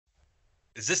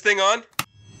Is this thing on?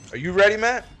 Are you ready,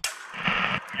 Matt?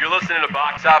 You're listening to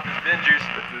Box Office Bingers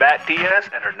with Matt Diaz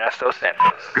and Ernesto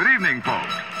Santos. Good evening,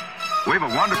 folks. We have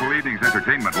a wonderful evening's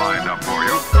entertainment lined up for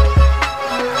you.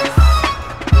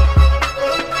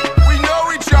 We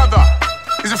know each other.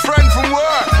 He's a friend from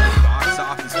work. Box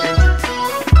Office Bingers.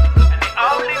 And the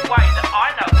only way that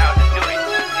I know how to do it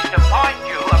is to find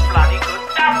you a bloody good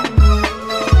dump.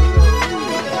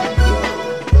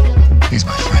 He's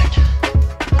my friend.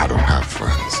 I don't have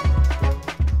friends.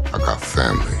 I got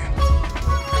family.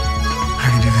 I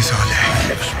can do this all day.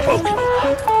 Have spoken.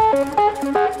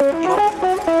 You know,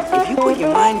 if you put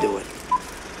your mind to it,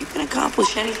 you can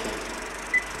accomplish anything.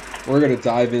 We're going to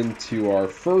dive into our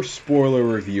first spoiler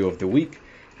review of the week,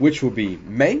 which will be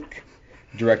Mank,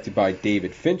 directed by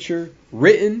David Fincher,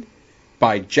 written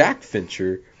by Jack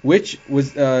Fincher, which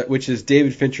is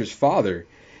David Fincher's father,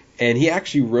 and he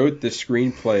actually wrote the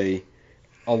screenplay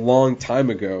a long time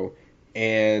ago,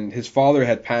 and his father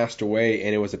had passed away,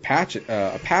 and it was a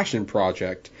passion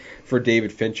project for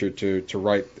David Fincher to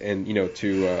write and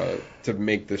to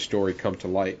make the story come to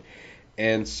light.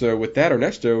 And so with that,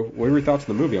 Ernesto, what are your thoughts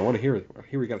on the movie? I want to hear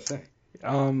what you got to say.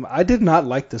 I did not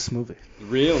like this movie.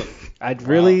 Really? I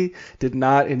really did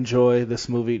not enjoy this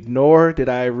movie, nor did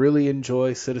I really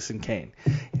enjoy Citizen Kane.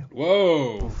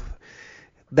 Whoa.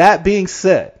 That being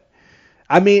said,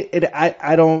 I mean,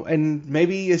 I don't, and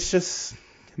maybe it's just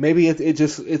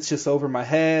over my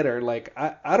head, or like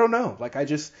I don't know. Like I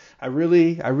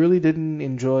really didn't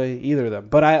enjoy either of them.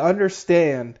 But I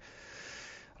understand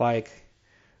like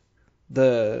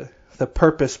the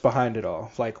purpose behind it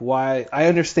all. Like why I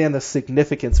understand the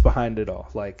significance behind it all.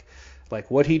 Like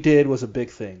what he did was a big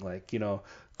thing. Like,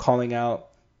 calling out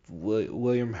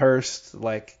William Hurst,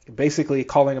 like basically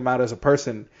calling him out as a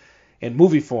person in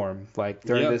movie form, like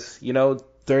during this,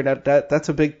 during that's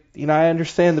a big, I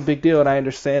understand the big deal, and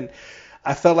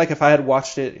I felt like if I had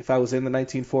watched it, if I was in the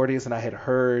 1940s and I had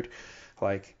heard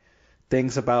like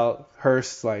things about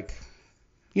Hearst, like,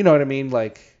 you know what I mean?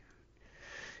 Like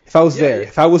if I was there,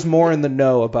 if I was more in the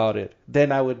know about it,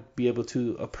 then I would be able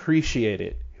to appreciate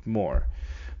it more.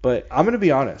 But I'm going to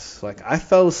be honest, like I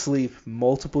fell asleep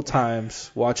multiple times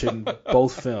watching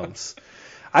both films.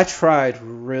 I tried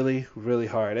really, really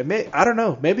hard. I don't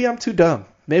know. Maybe I'm too dumb.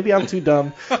 Maybe I'm too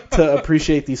dumb to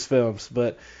appreciate these films.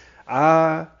 But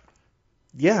I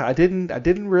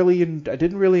didn't really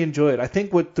enjoy it. I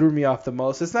think what threw me off the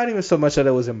most, it's not even so much that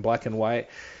it was in black and white,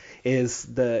 is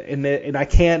and I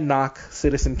can't knock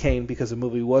Citizen Kane because the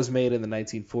movie was made in the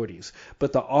 1940s.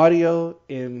 But the audio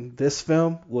in this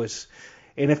film was,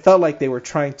 and it felt like they were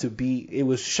trying to it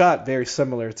was shot very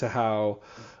similar to how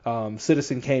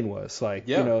Citizen Kane was, like,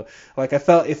 like it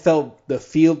felt the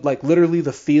feel, like literally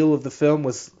the feel of the film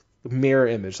was mirror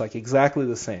image, like exactly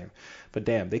the same. But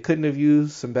damn, they couldn't have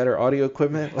used some better audio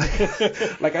equipment.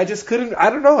 Like I just couldn't,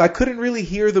 I don't know, I couldn't really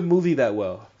hear the movie that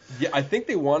well. Yeah, I think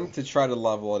they wanted to try to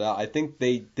level it out. I think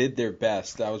they did their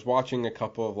best. I was watching a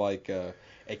couple of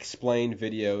explained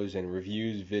videos and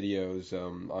reviews videos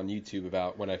on YouTube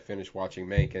about when I finished watching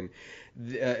Mank, and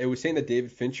it was saying that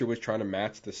David Fincher was trying to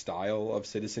match the style of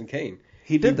Citizen Kane.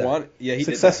 He did that. He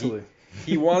successfully. Did that.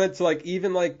 He wanted to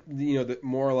the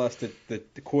more or less the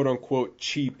quote unquote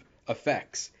cheap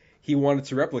effects. He wanted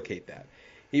to replicate that.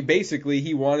 He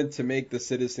wanted to make the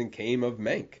Citizen Kane of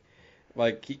Mank.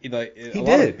 A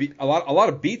lot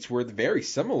of beats were very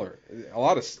similar. A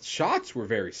lot of shots were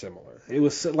very similar. It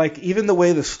was like even the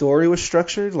way the story was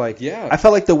structured. Like, yeah. I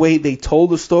felt like the way they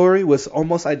told the story was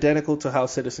almost identical to how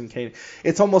Citizen Kane.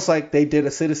 It's almost like they did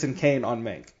a Citizen Kane on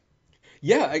Mank.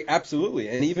 Yeah, absolutely.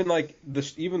 And even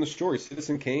the story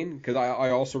Citizen Kane, because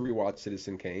I also rewatched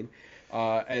Citizen Kane,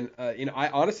 I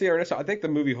honestly, Ernesto, I think the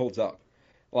movie holds up.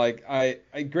 Like I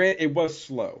grant it was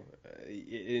slow.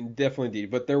 It definitely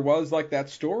did, but there was like that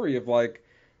story of like,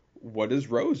 what does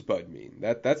Rosebud mean?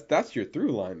 That's your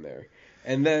through line there,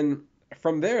 and then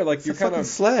from there, like, you're kind of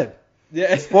sled.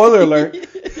 Yeah. Spoiler alert.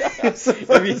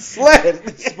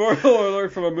 Sled. Spoiler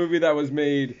alert from a movie that was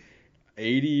made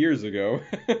 80 years ago.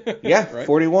 Yeah, right?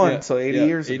 41, yeah. so 80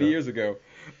 years ago. 80 years ago.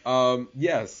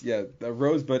 Yes, yeah. The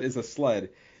Rosebud is a sled,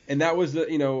 and that was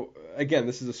again,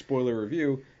 this is a spoiler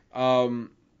review. That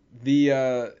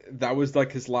was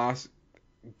like his last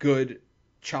good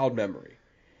child memory.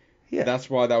 Yeah. That's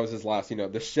why that was his last,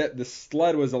 the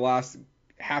sled was the last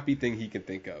happy thing he could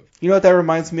think of. You know what that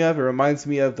reminds me of? It reminds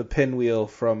me of the pinwheel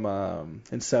from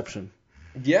Inception.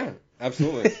 Yeah,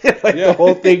 absolutely. The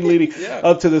whole thing leading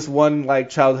up to this one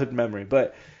like childhood memory.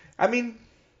 But I mean,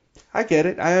 I get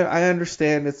it. I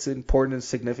understand its importance and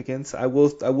significance. I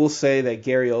will say that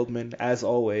Gary Oldman, as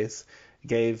always,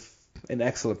 gave an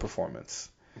excellent performance.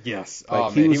 Yes. Like, Oh,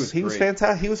 he man, was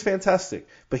fantastic. He was fantastic.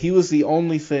 But he was the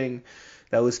only thing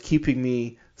that was keeping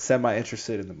me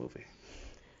semi-interested in the movie.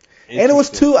 And it was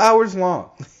 2 hours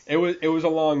long. It was a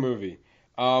long movie.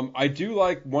 I do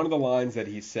like one of the lines that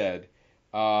he said.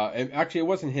 And actually, it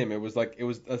wasn't him. It was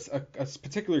a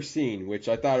particular scene, which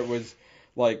I thought it was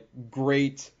like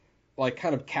great, like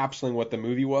kind of capsuling what the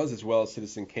movie was, as well as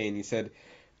Citizen Kane. He said,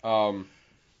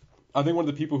 I think one of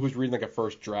the people who was reading like a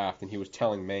first draft, and he was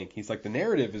telling Mank, he's like, the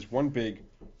narrative is one big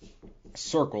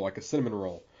circle, like a cinnamon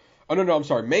roll. Oh, no, I'm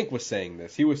sorry. Mank was saying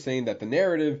this. He was saying that the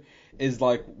narrative is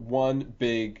like one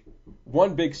big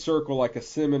circle, like a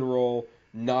cinnamon roll,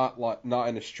 not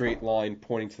in a straight line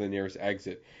pointing to the nearest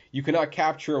exit. You cannot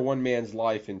capture a one man's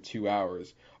life in 2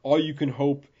 hours. All you can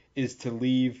hope is to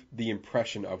leave the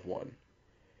impression of one.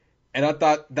 And I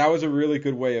thought that was a really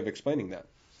good way of explaining that.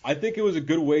 I think it was a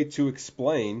good way to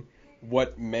explain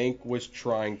what Mank was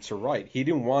trying to write. He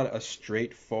didn't want a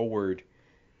straightforward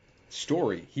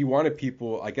story. He wanted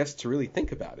people, I guess, to really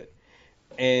think about it.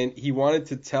 And he wanted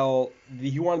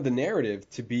the narrative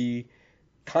to be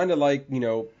kind of like,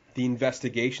 the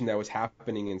investigation that was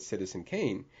happening in Citizen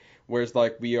Kane. Whereas,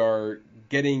 like, we are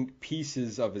getting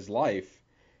pieces of his life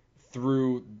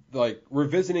through, like,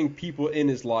 revisiting people in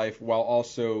his life while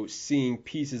also seeing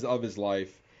pieces of his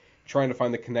life, trying to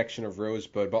find the connection of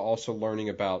Rosebud, but also learning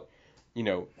about,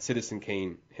 Citizen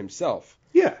Kane himself.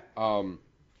 Yeah.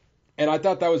 And I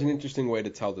thought that was an interesting way to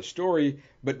tell the story,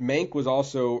 but Mank was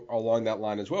also along that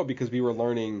line as well, because we were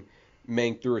learning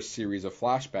Mank through a series of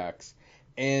flashbacks.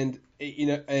 And,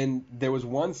 and there was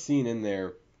one scene in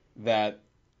there that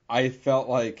I felt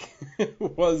like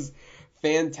was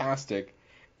fantastic.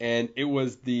 And it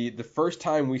was the first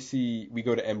time we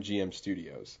go to MGM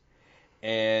Studios.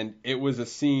 And it was a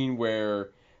scene where,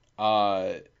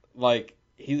 like,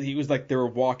 he was like, they were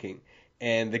walking.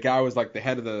 And the guy was like, the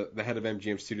head of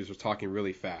MGM Studios was talking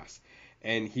really fast.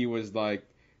 And he was like,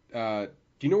 do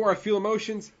you know where I feel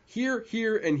emotions? Here,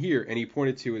 here, and here. And he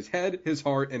pointed to his head, his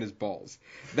heart, and his balls.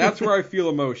 That's where I feel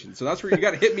emotions. So that's where you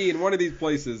got to hit me in one of these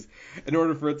places in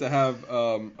order for it to have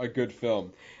a good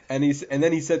film. And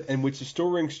then he said, and which still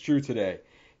rings true today.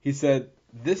 He said,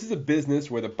 this is a business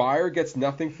where the buyer gets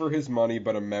nothing for his money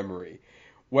but a memory.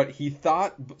 What he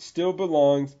thought still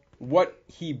belongs, what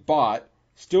he bought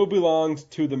still belongs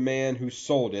to the man who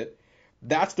sold it.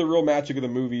 That's the real magic of the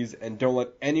movies, and don't let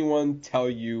anyone tell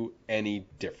you any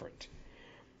different.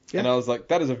 Yeah. And I was like,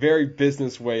 that is a very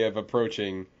business way of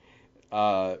approaching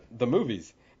the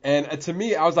movies. And to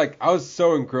me, I was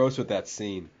so engrossed with that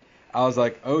scene. I was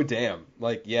like, oh damn,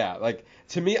 like yeah, like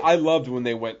to me, I loved when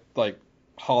they went like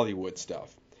Hollywood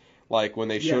stuff, like when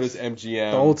they showed us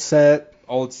MGM, the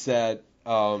old set.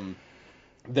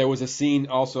 There was a scene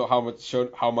also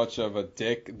showed how much of a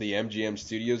dick the MGM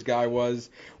Studios guy was,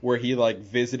 where he like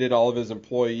visited all of his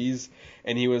employees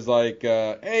and he was like,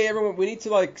 "Hey everyone, we need to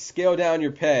like scale down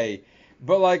your pay,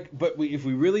 but if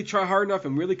we really try hard enough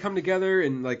and really come together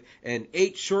and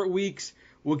 8 short weeks,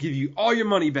 we'll give you all your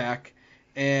money back."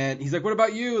 And he's like, "What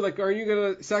about you? Like, are you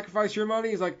gonna sacrifice your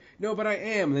money?" He's like, "No, but I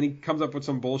am." And then he comes up with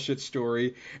some bullshit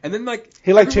story, and then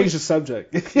he changed the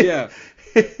subject. Yeah.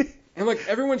 And,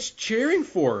 everyone's cheering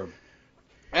for him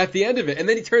at the end of it. And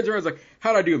then he turns around and is like,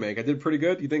 how'd I do, Mank? I did pretty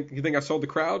good? You think I sold the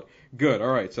crowd? Good. All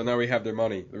right. So now we have their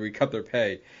money. We cut their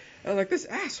pay. And I'm like, this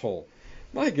asshole.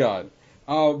 My God.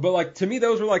 But, to me,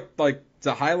 those were,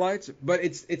 the highlights. But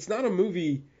it's not a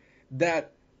movie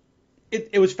that...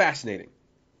 It was fascinating.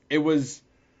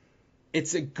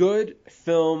 It's a good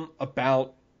film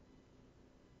about,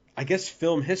 I guess,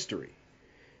 film history.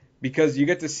 Because you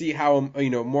get to see how,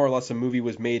 more or less a movie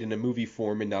was made in a movie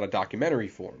form and not a documentary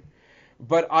form.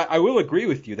 But I will agree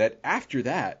with you that after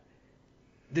that,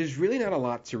 there's really not a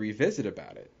lot to revisit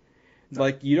about it.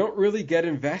 No. You don't really get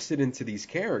invested into these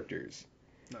characters.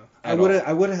 No, I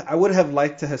would have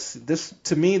liked to have this.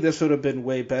 To me, this would have been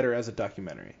way better as a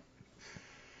documentary.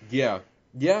 Yeah.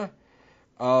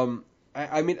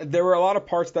 I mean, there were a lot of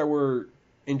parts that were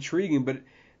intriguing, but.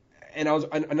 And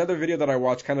another video that I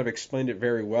watched kind of explained it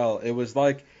very well. It was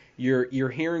like you're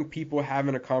hearing people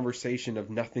having a conversation of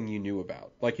nothing you knew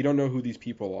about. Like you don't know who these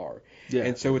people are. Yeah.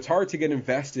 And so it's hard to get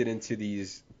invested into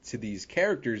these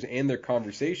characters and their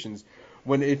conversations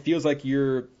when it feels like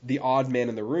you're the odd man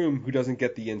in the room who doesn't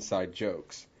get the inside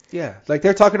jokes. Yeah. Like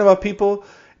they're talking about people,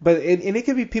 but it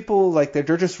could be people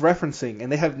they're just referencing and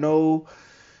they have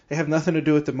nothing to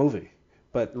do with the movie.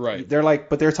 But right.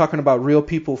 they're talking about real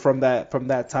people from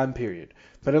that time period.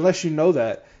 But unless you know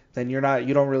that, then you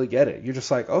don't really get it. You're just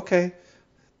like, okay,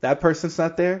 that person's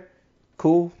not there.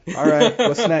 cool. All right,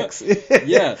 what's next?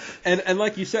 Yeah, and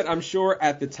like you said, I'm sure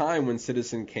at the time when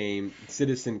Citizen Kane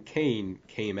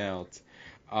came out,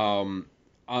 again,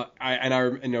 a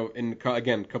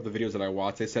couple of videos that I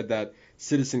watched, they said that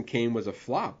Citizen Kane was a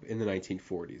flop in the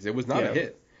 1940s. It was not a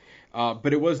hit,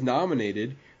 but it was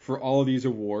nominated for all of these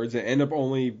awards and ended up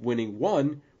only winning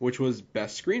one, which was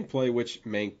Best Screenplay, which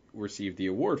Mank received the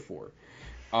award for.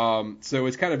 So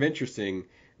it's kind of interesting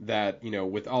that,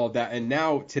 with all of that, and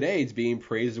now today it's being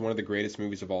praised as one of the greatest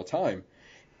movies of all time.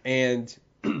 And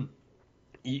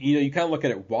you kind of look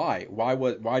at it, why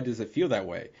does it feel that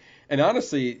way? And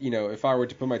honestly, if I were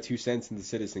to put my 2 cents into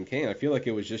Citizen Kane, I feel like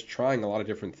it was just trying a lot of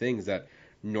different things that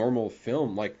normal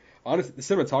film, like honestly, the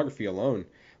cinematography alone,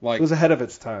 like it was ahead of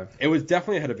its time. It was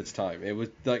definitely ahead of its time.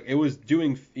 It was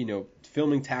doing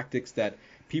filming tactics that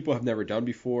people have never done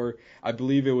before. I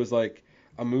believe it was like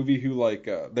a movie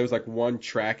there was like one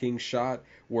tracking shot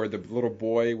where the little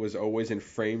boy was always in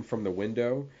frame from the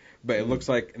window, but it looks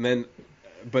like,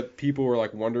 but people were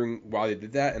like wondering why they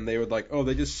did that, and they would like, oh,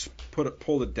 they just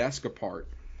pulled a desk apart.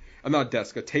 Not a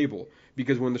desk, a table,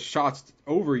 because when the shot's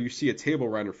over, you see a table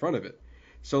right in front of it.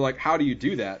 So like, how do you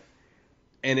do that?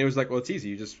 And it was like, well, it's easy.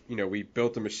 You just, we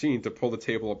built a machine to pull the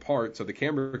table apart so the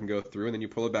camera can go through, and then you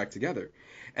pull it back together.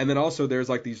 And then also there's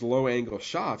like these low angle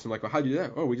shots. I'm like, well, how'd you do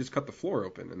that? Oh, we just cut the floor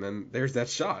open, and then there's that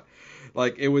shot.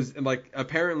 Like, it was like,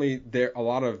 apparently a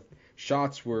lot of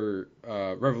shots were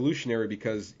revolutionary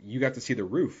because you got to see the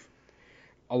roof.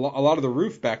 A lot of the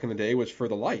roof back in the day was for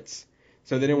the lights,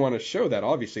 so they didn't want to show that.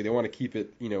 Obviously, they want to keep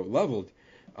it leveled,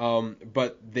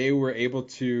 but they were able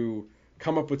to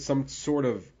come up with some sort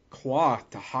of cloth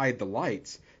to hide the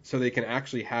lights so they can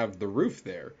actually have the roof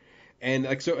there. And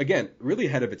like, so again, really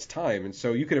ahead of its time. And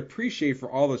so you can appreciate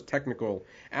for all those technical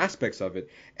aspects of it.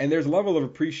 And there's a level of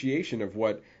appreciation of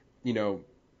what, Herman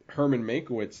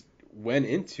Mankiewicz went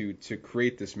into to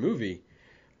create this movie.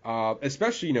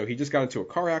 Especially, he just got into a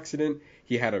car accident.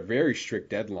 He had a very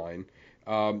strict deadline.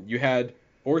 You had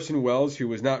Orson Welles, who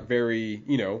was not very,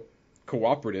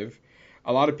 cooperative.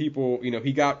 A lot of people,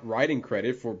 he got writing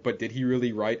credit but did he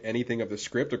really write anything of the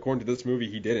script? According to this movie,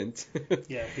 he didn't.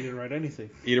 Yeah, he didn't write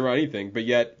anything. He didn't write anything, but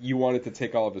yet you wanted to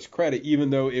take all of his credit, even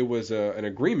though it was an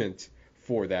agreement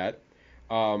for that.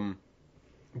 But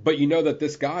that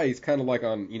this guy is kind of like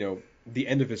on, the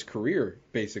end of his career,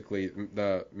 basically,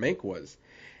 the Mank was.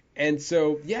 And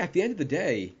so, yeah, at the end of the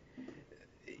day,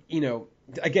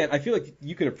 again, I feel like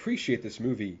you can appreciate this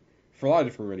movie for a lot of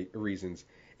different reasons,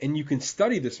 and you can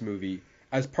study this movie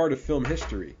as part of film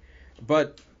history.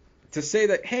 But to say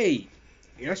that, hey,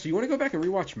 so you want to go back and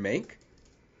rewatch Mank?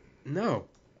 No,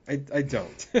 I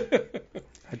don't.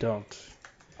 I don't.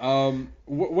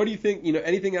 What do you think?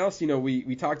 Anything else?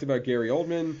 We talked about Gary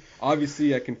Oldman.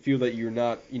 Obviously, I can feel that you're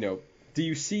not. Do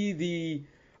you see the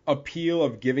appeal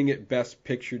of giving it Best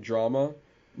Picture Drama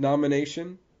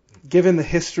nomination? Given the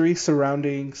history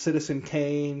surrounding Citizen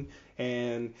Kane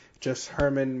and just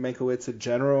Herman Mankiewicz in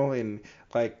general, and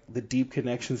like the deep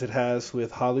connections it has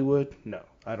with Hollywood, no,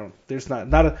 I don't. There's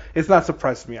it's not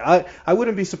surprised me. I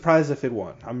wouldn't be surprised if it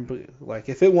won.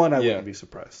 If it won, I wouldn't be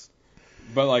surprised.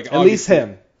 But like, at least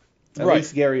him, at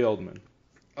least Gary Oldman.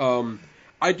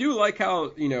 I do like how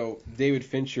David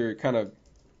Fincher kind of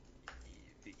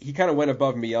went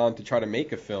above and beyond to try to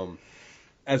make a film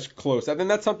as close. I think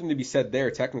that's something to be said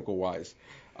there, technical wise,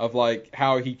 of like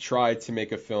how he tried to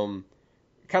make a film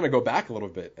kind of go back a little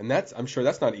bit, and I'm sure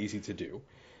that's not easy to do.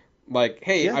 Like,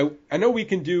 hey, yeah. I know we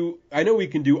can do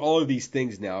all of these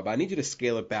things now, but I need you to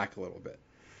scale it back a little bit.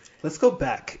 Let's go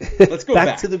back. Let's go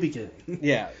back to the beginning.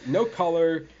 Yeah, no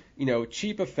color,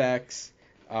 cheap effects,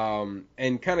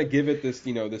 and kind of give it this,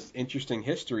 this interesting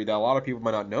history that a lot of people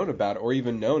might not known about, or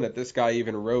even known that this guy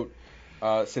even wrote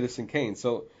Citizen Kane.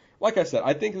 So, like I said,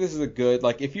 I think this is a good,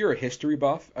 like, if you're a history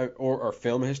buff or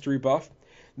film history buff,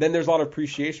 then there's a lot of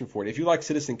appreciation for it. If you like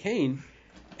Citizen Kane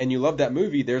and you love that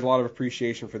movie, there's a lot of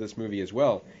appreciation for this movie as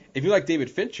well. If you like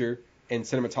David Fincher and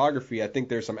cinematography, I think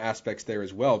there's some aspects there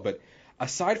as well. But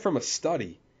aside from a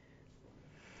study,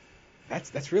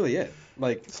 that's really it.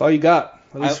 Like, that's all you got.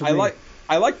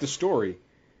 I like the story,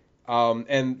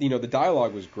 and the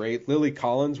dialogue was great. Lily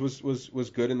Collins was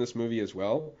good in this movie as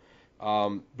well.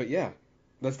 But yeah,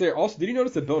 that's there. Also, did you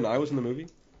notice that Bill Nye was in the movie?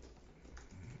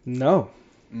 No.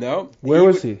 Where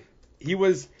was he? He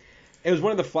was. It was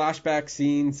one of the flashback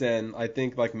scenes, and I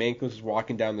think like Mank was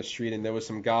walking down the street, and there was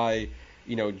some guy,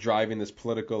 driving this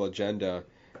political agenda,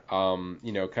 kind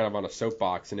of on a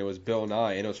soapbox, and it was Bill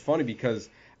Nye, and it was funny because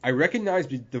I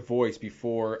recognized the voice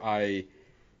before I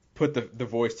put the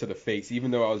voice to the face,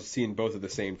 even though I was seeing both at the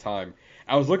same time.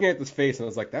 I was looking at this face, and I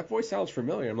was like, that voice sounds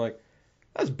familiar. I'm like,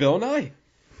 that's Bill Nye.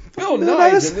 Bill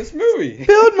Nye's in this movie.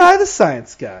 Bill Nye the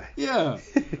Science Guy. Yeah.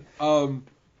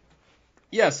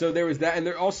 Yeah, so there was that, and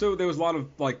there was a lot of,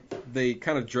 like, they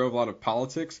kind of drove a lot of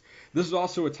politics. This was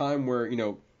also a time where,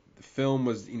 film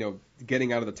was,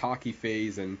 getting out of the talkie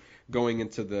phase and going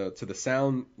into the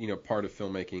sound, part of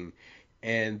filmmaking.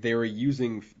 And they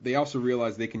also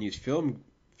realized they can use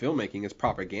filmmaking as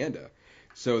propaganda.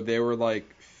 So they were,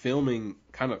 like, filming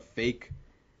kind of fake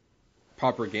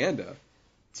propaganda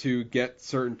to get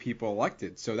certain people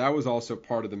elected. So that was also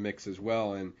part of the mix as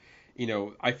well. And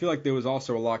I feel like there was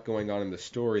also a lot going on in the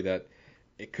story that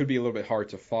it could be a little bit hard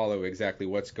to follow exactly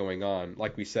what's going on.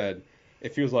 Like we said,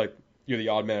 it feels like you're the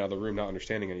odd man out of the room not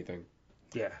understanding anything.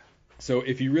 Yeah. So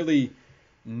if you really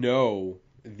know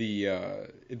the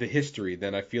history,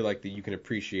 then I feel like that you can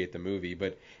appreciate the movie.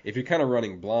 But if you're kind of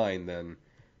running blind, then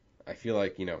I feel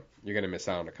like, you're going to miss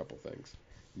out on a couple things.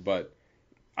 But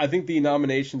I think the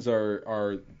nominations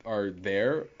are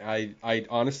there. I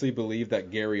honestly believe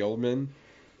that Gary Oldman,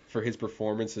 for his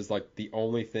performance, is like the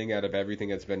only thing out of everything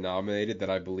that's been nominated that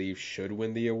I believe should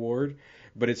win the award.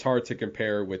 But it's hard to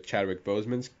compare with Chadwick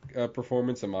Boseman's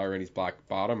performance in Ma Rainey's Black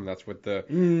Bottom. That's what the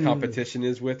competition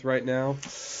is with right now.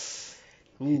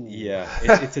 Ooh. Yeah,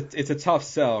 it's a tough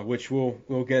sell, which we'll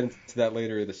get into that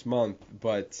later this month.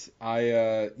 But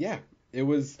it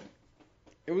was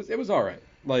all right.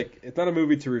 Like, it's not a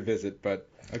movie to revisit, but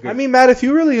I mean, Matt, if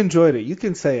you really enjoyed it, you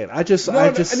can say it. I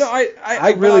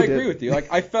really agree with you.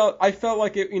 Like, I felt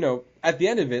like it, at the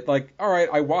end of it, like, all right,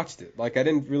 I watched it. Like, I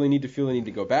didn't really need to feel the need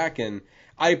to go back, and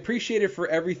I appreciate it for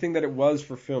everything that it was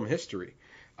for film history.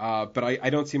 But I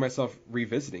don't see myself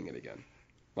revisiting it again.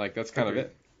 Like, that's kind of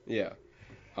it. Yeah.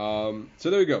 So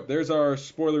there we go. There's our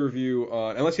spoiler review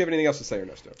on, unless you have anything else to say,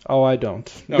 Ernesto. Oh, I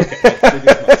don't. Okay.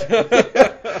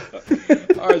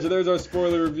 All right, so there's our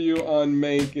spoiler review on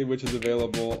Mank, which is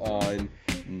available on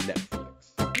Netflix.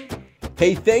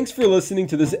 Hey, thanks for listening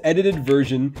to this edited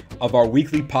version of our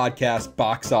weekly podcast,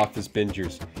 Box Office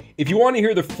Bingers. If you want to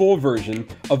hear the full version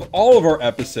of all of our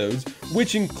episodes,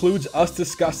 which includes us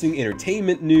discussing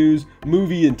entertainment news,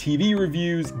 movie and TV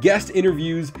reviews, guest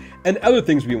interviews, and other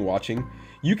things we've been watching,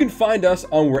 you can find us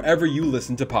on wherever you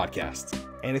listen to podcasts.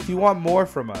 And if you want more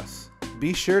from us,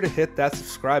 be sure to hit that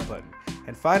subscribe button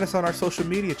and find us on our social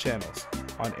media channels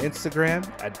on Instagram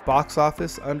at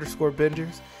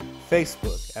boxoffice_bingers,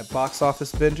 Facebook at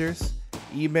boxofficebingers,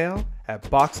 email at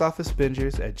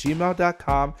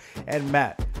boxofficebingers@gmail.com, and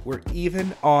Matt, we're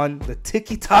even on the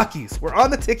TikTokies. We're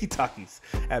on the TikTokies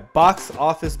at Box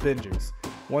Office Bingers.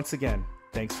 Once again,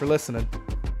 thanks for listening.